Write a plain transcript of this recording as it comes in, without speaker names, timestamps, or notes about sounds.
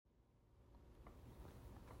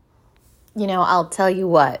I'll tell you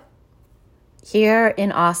what. Here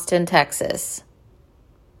in Austin, Texas,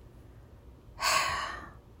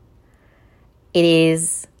 it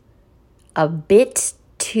is a bit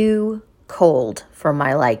too cold for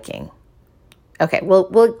my liking. Okay,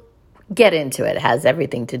 we'll get into it. It has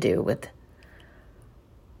everything to do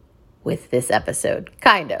with this episode,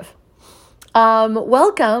 kind of.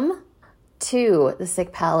 Welcome to the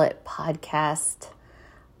Sick Palate Podcast.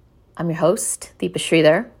 I'm your host, Deepa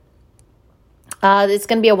Sridhar. It's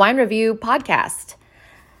going to be a wine review podcast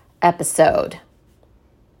episode.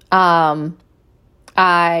 I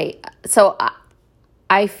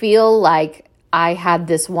feel like I had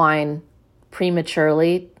this wine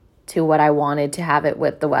prematurely to what I wanted to have it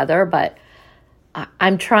with the weather, but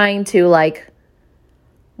I'm trying to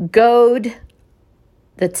goad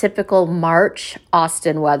the typical March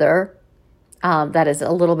Austin weather that is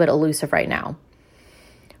a little bit elusive right now.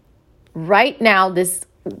 Right now,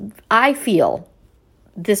 I feel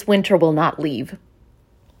this winter will not leave.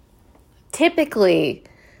 Typically,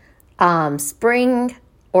 spring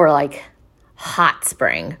or hot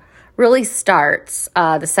spring really starts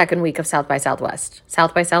the second week of South by Southwest.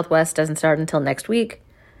 South by Southwest doesn't start until next week.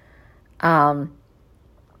 So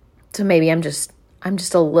maybe I'm just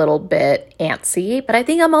a little bit antsy, but I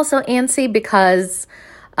think I'm also antsy because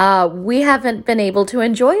we haven't been able to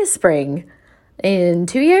enjoy a spring in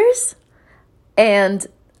 2 years. And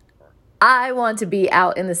I want to be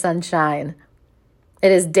out in the sunshine.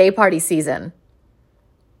 It is day party season.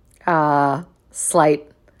 Slight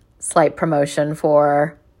promotion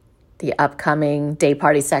for the upcoming day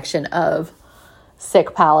party section of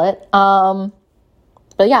Sick Palate. But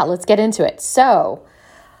yeah, let's get into it. So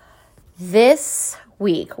this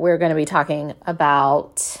week we're going to be talking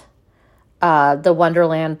about the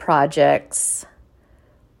Wonderland Project's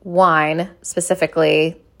wine,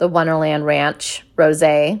 specifically the Wonderland Ranch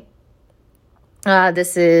Rosé.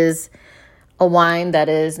 This is a wine that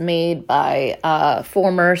is made by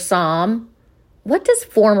former somm. What does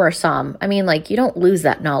former somm? I mean, you don't lose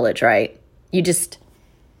that knowledge, right?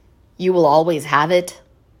 You will always have it.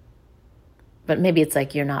 But maybe it's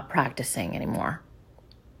you're not practicing anymore.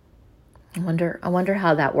 I wonder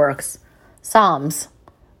how that works. Somms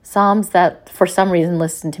that for some reason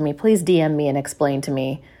listen to me, please DM me and explain to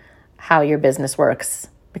me how your business works,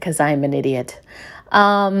 because I am an idiot.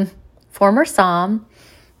 Former somm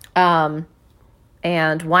and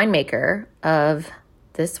winemaker of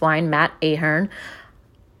this wine, Matt Ahern.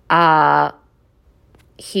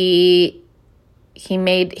 He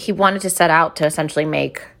wanted to set out to essentially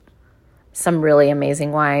make some really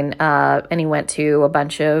amazing wine, and he went to a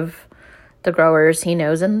bunch of the growers he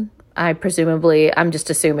knows, and I'm just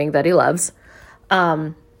assuming that he loves,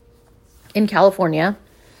 in California,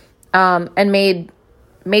 and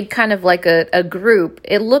made kind of a group.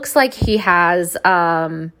 It looks like he has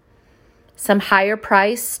some higher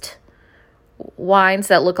priced wines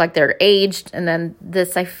that look like they're aged, and then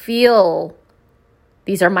this, I feel,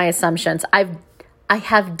 these are my assumptions. I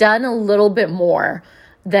have done a little bit more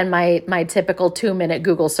than my typical 2-minute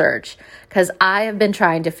Google search, because I have been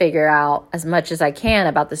trying to figure out as much as I can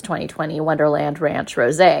about this 2020 Wonderland Ranch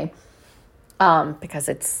Rosé, because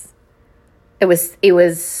it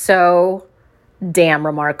was so damn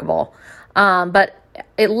remarkable. But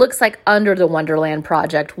it looks like under the Wonderland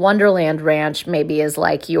project, Wonderland Ranch maybe is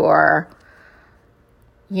your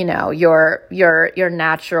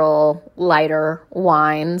natural lighter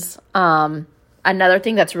wines. Another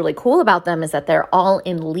thing that's really cool about them is that they're all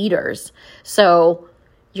in liters. So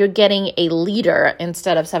you're getting a liter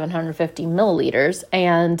instead of 750 milliliters,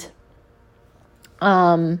 and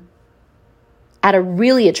at a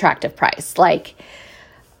really attractive price.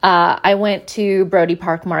 I went to Brody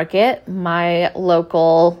Park Market, my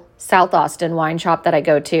local South Austin wine shop that I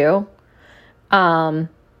go to. And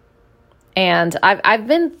I've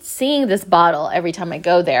been seeing this bottle every time I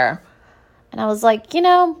go there. And I was like,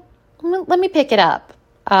 let me pick it up.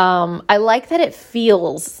 I like that it's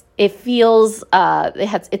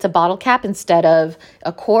a bottle cap instead of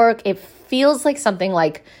a cork. It feels like something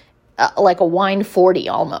like a wine 40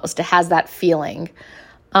 almost. It has that feeling.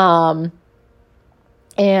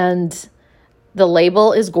 And the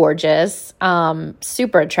label is gorgeous,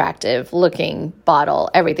 super attractive looking bottle,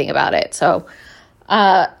 everything about it. So,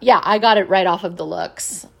 I got it right off of the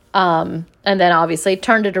looks. And then obviously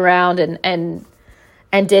turned it around and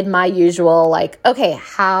did my usual, okay,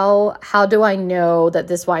 how do I know that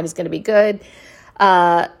this wine is going to be good?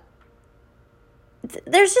 There's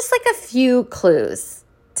just a few clues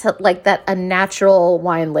to that a natural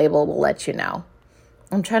wine label will let you know.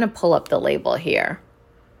 I'm trying to pull up the label here.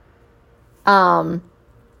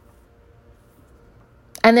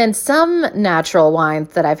 And then some natural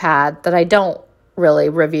wines that I've had that I don't really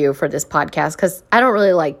review for this podcast because I don't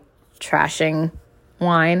really like trashing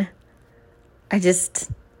wine. It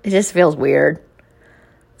just feels weird.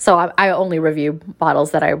 So I only review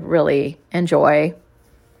bottles that I really enjoy.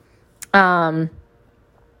 The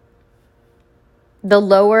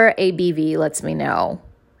lower ABV lets me know.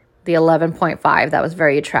 The 11.5, that was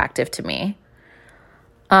very attractive to me.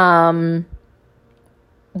 When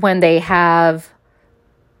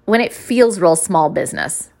it feels real small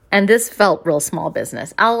business. And this felt real small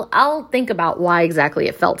business. I'll think about why exactly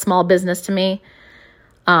it felt small business to me.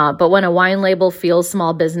 But when a wine label feels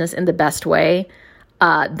small business in the best way,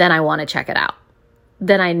 then I want to check it out.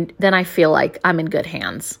 Then I feel like I'm in good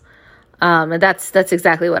hands. And that's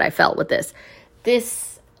exactly what I felt with this.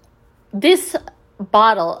 This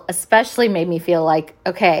bottle especially made me feel like,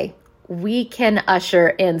 okay, we can usher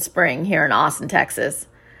in spring here in Austin, Texas,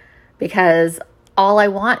 because all I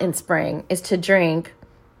want in spring is to drink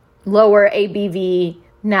lower ABV,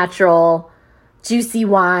 natural, juicy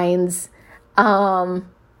wines.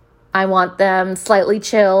 I want them slightly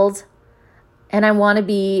chilled, and I want to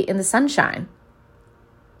be in the sunshine.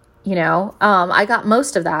 I got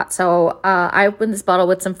most of that. So I opened this bottle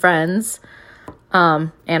with some friends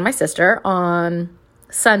and my sister on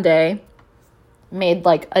Sunday. Made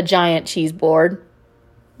like a giant cheese board.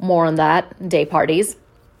 More on that, day parties.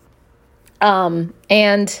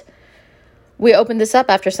 And we opened this up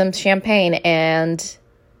after some champagne, and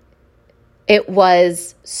it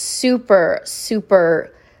was super,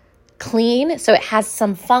 super clean. So it has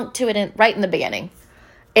some funk to it right in the beginning.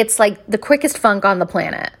 It's like the quickest funk on the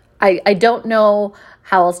planet. I don't know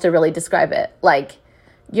how else to really describe it. Like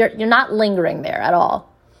you're not lingering there at all.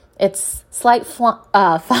 It's slight funk,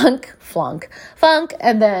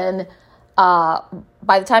 and then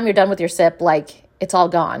by the time you're done with your sip, like it's all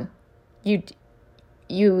gone. You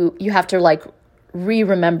have to like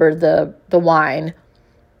remember the wine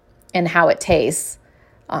and how it tastes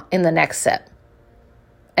in the next sip.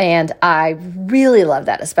 And I really love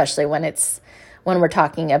that, especially when we're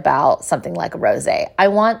talking about something like a rosé. I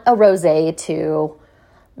want a rosé to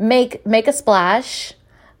make a splash,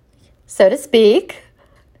 so to speak,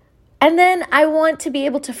 and then I want to be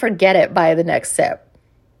able to forget it by the next sip.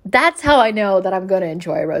 That's how I know that I'm going to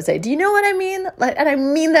enjoy a rosé. Do you know what I mean? And I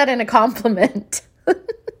mean that in a compliment.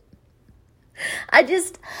 I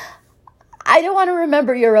don't want to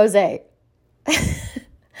remember your rosé.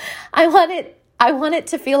 I want it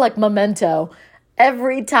to feel like Memento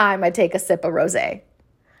every time I take a sip of rosé.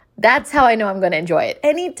 That's how I know I'm going to enjoy it.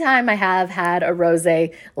 Anytime I have had a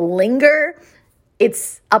rosé linger,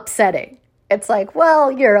 it's upsetting. It's like,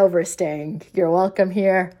 well, you're overstaying. You're welcome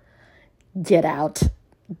here. Get out.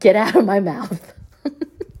 Get out of my mouth.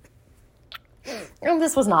 And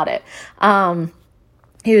this was not it.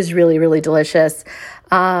 It was really, really delicious.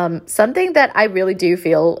 Something that I really do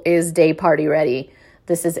feel is day party ready.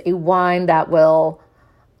 This is a wine that will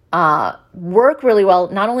work really well,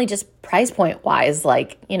 not only just price point wise,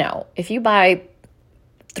 like, if you buy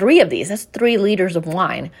 3 of these, that's 3 liters of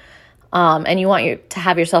wine. And you want to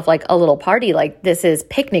have yourself like a little party, like this is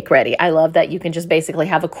picnic ready. I love that you can just basically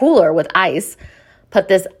have a cooler with ice, put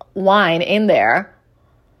this wine in there,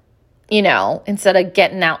 instead of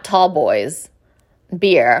getting out tall boys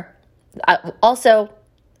beer. Also,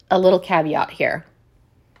 a little caveat here.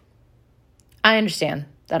 I understand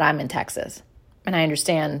that I'm in Texas, and I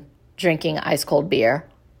understand drinking ice cold beer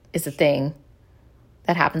is a thing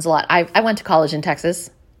that happens a lot. I went to college in Texas.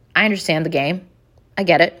 I understand the game. I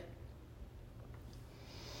get it.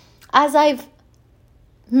 As I've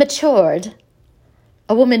matured,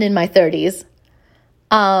 a woman in my 30s,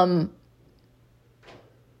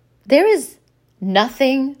 there is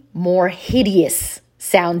nothing more hideous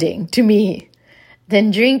sounding to me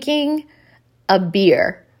than drinking a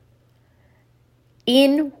beer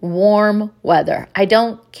in warm weather. I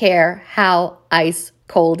don't care how ice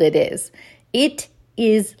cold it is. It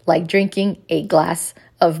is like drinking a glass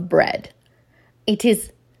of bread. It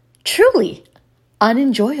is truly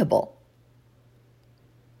unenjoyable.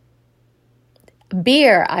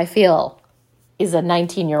 Beer, I feel, is a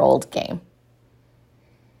 19-year-old game.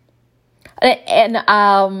 And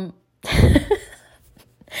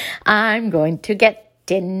I'm going to get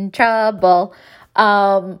in trouble.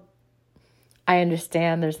 I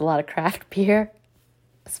understand there's a lot of craft beer,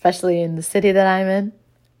 especially in the city that I'm in.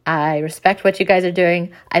 I respect what you guys are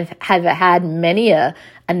doing. I've had many a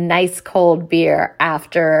nice cold beer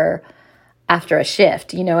after a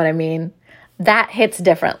shift. You know what I mean? That hits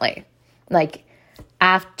differently. Like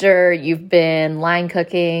after you've been line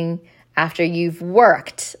cooking, after you've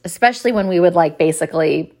worked, especially when we would like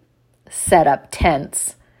basically set up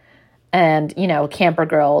tents and, camper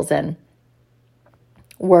grills and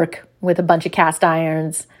work with a bunch of cast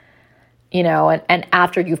irons, and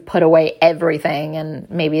after you've put away everything, and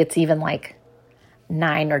maybe it's even like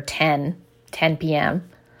 9 or 10 p.m.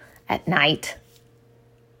 at night,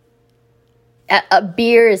 a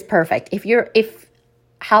beer is perfect.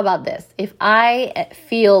 How about this? If I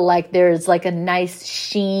feel like there's like a nice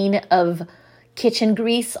sheen of kitchen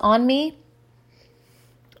grease on me,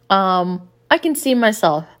 I can see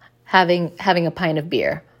myself having a pint of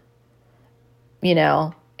beer.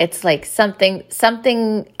 It's like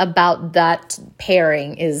something about that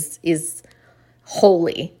pairing is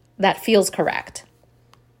holy. That feels correct.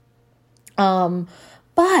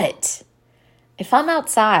 But if I'm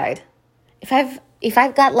outside, if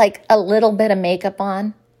I've got like a little bit of makeup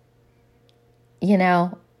on,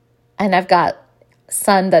 and I've got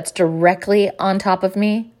sun that's directly on top of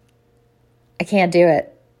me, I can't do it.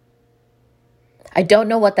 I don't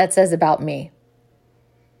know what that says about me.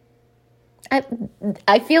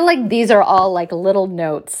 I feel like these are all like little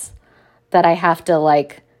notes that I have to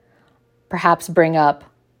like perhaps bring up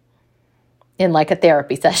in like a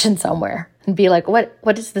therapy session somewhere and be like, what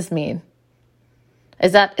does this mean?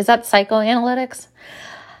 Is that psychoanalytics?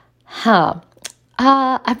 I'm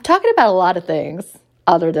talking about a lot of things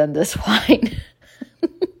other than this wine.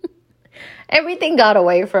 Everything got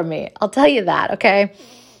away from me. I'll tell you that, okay?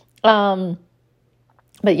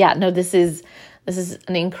 But yeah, no, this is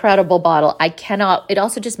an incredible bottle. It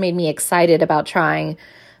also just made me excited about trying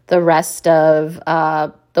the rest of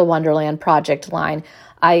the Wonderland Project line.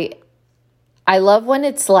 I love when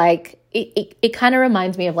it's like, it kind of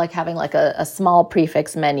reminds me of like having like a small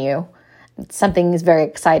prefix menu. Something is very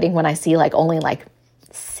exciting when I see like only like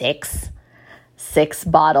six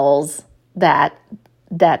bottles that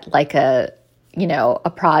like a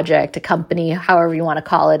project, a company, however you want to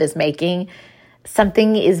call it, is making.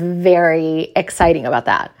 Something is very exciting about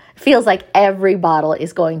that. It feels like every bottle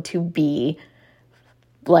is going to be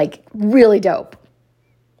like really dope.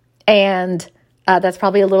 And that's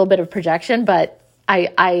probably a little bit of projection, but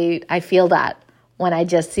I feel that when I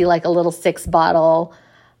just see like a little 6-bottle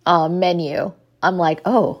menu. I'm like,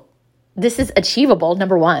 oh, this is achievable.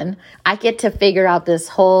 Number one, I get to figure out this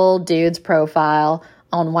whole dude's profile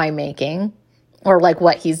on winemaking, or like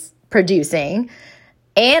what he's producing.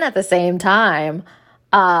 And at the same time,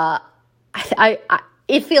 it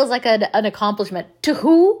feels like an accomplishment. To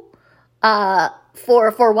who?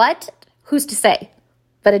 For what? Who's to say?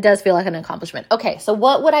 But it does feel like an accomplishment. Okay, so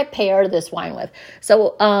what would I pair this wine with?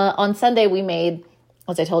 So on Sunday we made,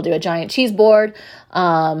 as I told you, a giant cheese board.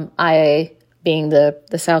 I, being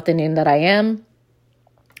the South Indian that I am,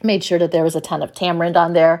 made sure that there was a ton of tamarind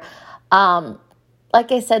on there.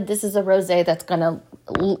 Like I said, this is a rosé that's going to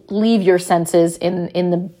leave your senses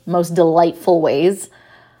in the most delightful ways.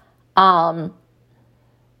 And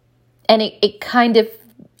it kind of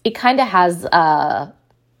has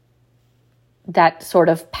that sort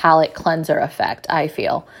of palate cleanser effect, I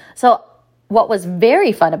feel. So what was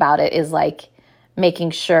very fun about it is like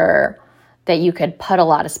making sure that you could put a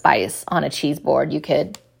lot of spice on a cheese board. You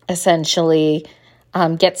could essentially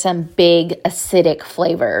get some big acidic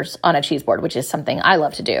flavors on a cheese board, which is something I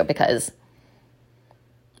love to do, because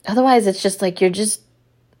otherwise it's just like you're just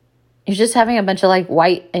having a bunch of like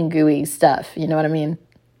white and gooey stuff. You know what I mean?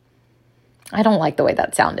 I don't like the way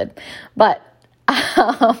that sounded, but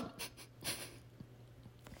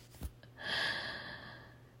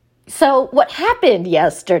so what happened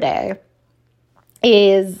yesterday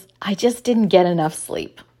is I just didn't get enough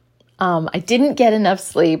sleep. I didn't get enough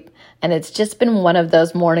sleep, and it's just been one of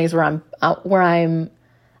those mornings where I'm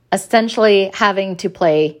essentially having to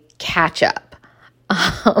play catch up,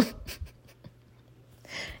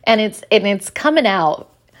 and it's coming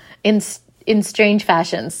out in strange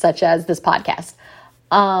fashions, such as this podcast.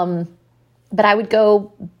 But I would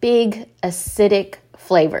go big acidic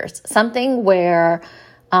flavors, something where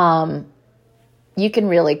you can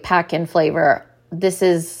really pack in flavor.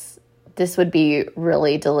 This would be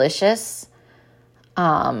really delicious.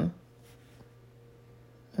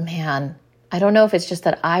 Man, I don't know if it's just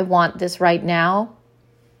that I want this right now.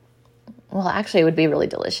 Well, actually, it would be really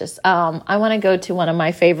delicious. I want to go to one of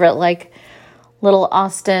my favorite, like, little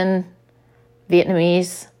Austin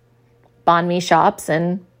Vietnamese banh mi shops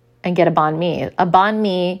and get a banh mi. A banh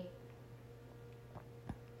mi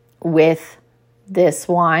with this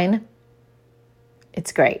wine,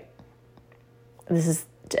 it's great. This is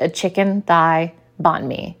a chicken thigh banh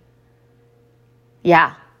mi.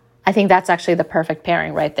 Yeah, I think that's actually the perfect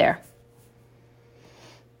pairing right there.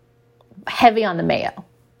 Heavy on the mayo.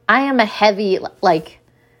 I am a heavy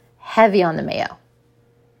on the mayo.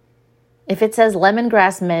 if it says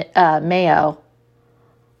lemongrass mayo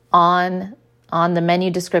on the menu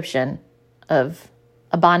description of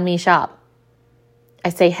a banh mi shop, I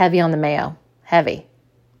say heavy on the mayo, heavy.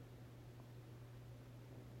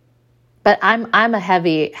 But I'm a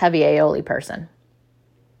heavy aioli person.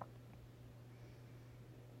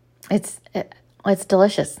 It's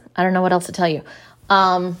delicious. I don't know what else to tell you.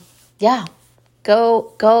 Yeah,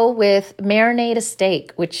 go with marinate a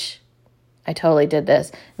steak, which I totally did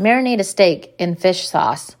this. Marinate a steak in fish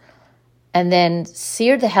sauce and then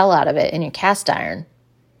sear the hell out of it in your cast iron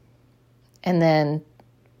and then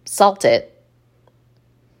salt it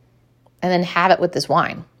and then have it with this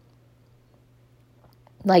wine.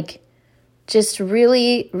 Like, just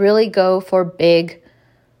really, really go for big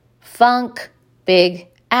funk, big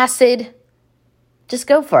acid. Just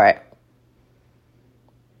go for it.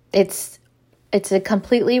 It's a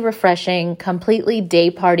completely refreshing, completely day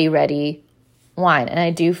party ready wine. And I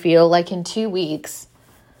do feel like in 2 weeks,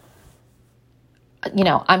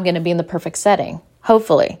 I'm going to be in the perfect setting.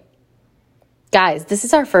 Hopefully. Guys, this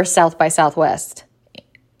is our first South by Southwest.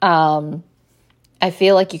 I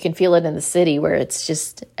feel like you can feel it in the city where it's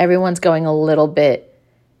just everyone's going a little bit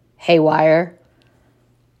haywire.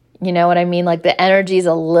 You know what I mean? Like the energy is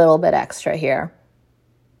a little bit extra here.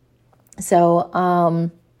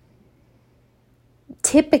 So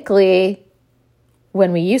typically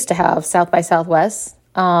when we used to have South by Southwest,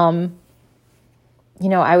 I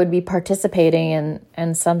would be participating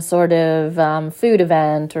in some sort of food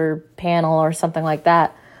event or panel or something like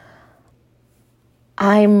that.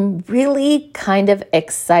 I'm really kind of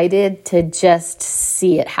excited to just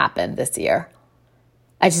see it happen this year.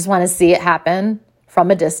 I just want to see it happen from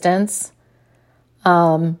a distance.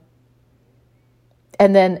 And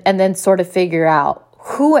then sort of figure out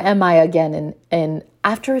who am I again and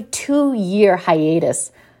after a 2-year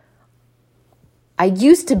hiatus. I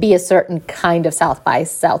used to be a certain kind of South by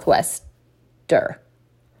Southwester.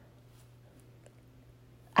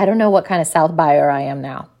 I don't know what kind of South byer I am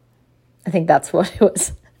now. I think that's what it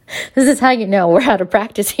was. This is how you know we're out of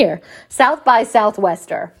practice here. South by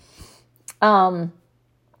Southwester. Yeah.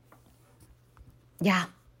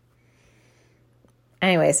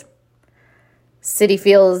 Anyways, city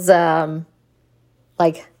feels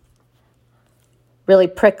like really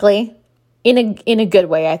prickly in a good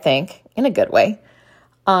way, I think. In a good way.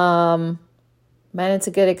 Man, it's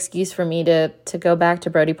a good excuse for me to go back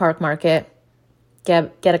to Brody Park Market.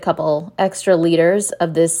 Get a couple extra liters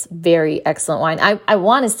of this very excellent wine. I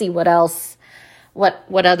want to see what else, what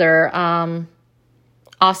other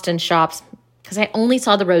Austin shops, because I only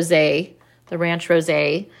saw the Rosé, the Ranch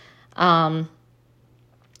Rosé, at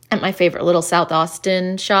my favorite little South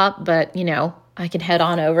Austin shop. But, I can head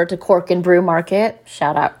on over to Cork and Brew Market.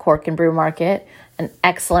 Shout out Cork and Brew Market, an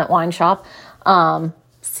excellent wine shop.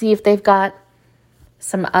 See if they've got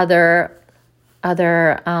some other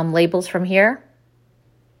labels from here.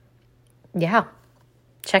 Yeah,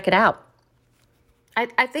 check it out.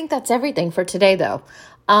 I think that's everything for today, though.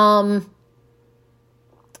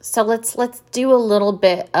 So let's do a little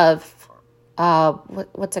bit of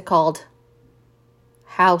what's it called?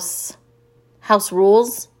 House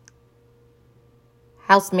rules,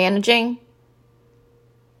 house managing.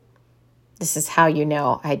 This is how you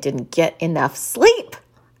know I didn't get enough sleep.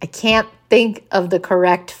 I can't think of the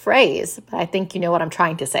correct phrase, but I think you know what I'm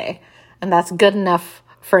trying to say, and that's good enough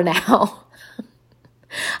for now.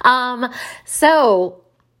 So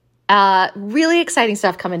really exciting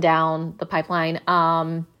stuff coming down the pipeline.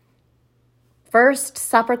 First,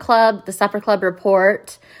 the Supper Club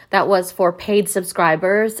report that was for paid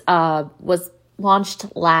subscribers was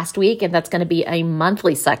launched last week, and that's going to be a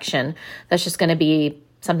monthly section. That's just going to be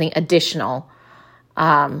something additional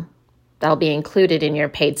that'll be included in your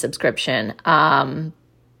paid subscription.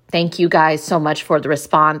 Thank you guys so much for the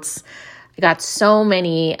response. I got so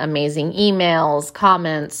many amazing emails,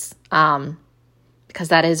 comments, because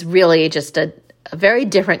that is really just a very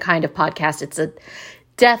different kind of podcast. It's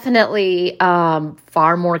definitely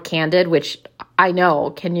far more candid, which I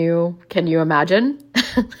know. Can you imagine?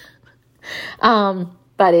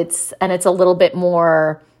 But it's a little bit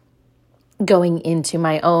more going into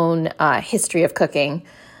my own history of cooking,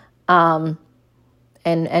 and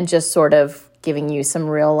just sort of giving you some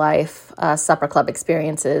real life supper club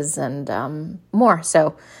experiences and more.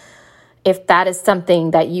 So if that is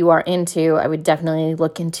something that you are into, I would definitely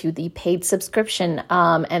look into the paid subscription.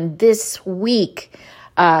 And this week,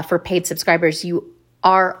 for paid subscribers, you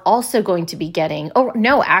are also going to be getting,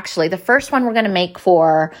 the first one we're going to make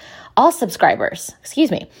for all subscribers, is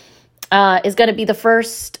going to be the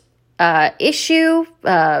first issue,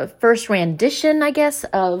 first rendition, I guess,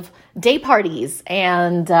 of Day Parties.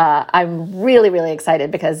 And I'm really, really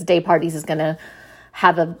excited because Day Parties is going to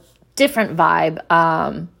have a different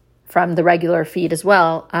vibe from the regular feed as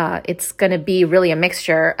well. It's going to be really a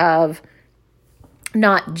mixture of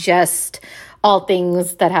not just all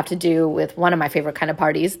things that have to do with one of my favorite kind of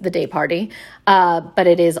parties, the day party, but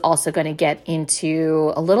it is also going to get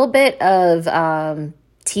into a little bit of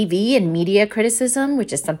TV and media criticism,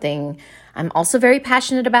 which is something I'm also very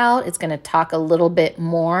passionate about. It's going to talk a little bit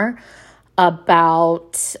more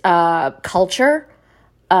about culture.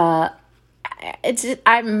 I'm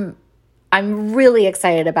really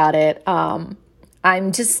excited about it.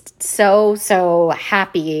 I'm just so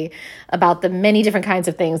happy about the many different kinds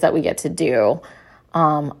of things that we get to do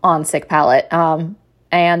on Sick Palette.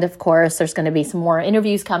 And of course, there's going to be some more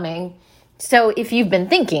interviews coming. So if you've been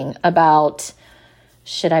thinking about,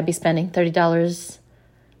 should I be spending $30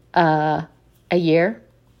 a year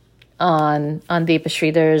on Deepa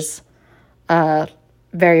Sridhar's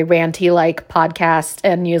very ranty-like podcast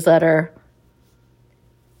and newsletter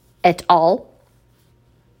et al.?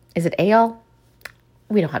 Is it al?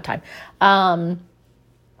 We don't have time.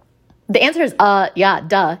 The answer is, yeah,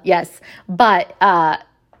 duh, yes. But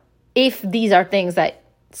if these are things that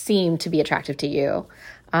seem to be attractive to you,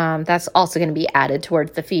 that's also going to be added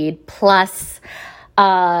towards the feed. Plus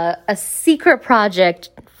a secret project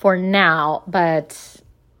for now, but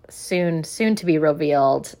soon to be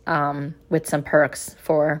revealed with some perks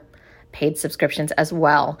for paid subscriptions as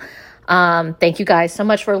well. Thank you guys so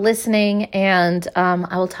much for listening, and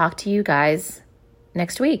I will talk to you guys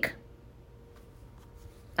next week.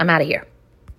 I'm out of here.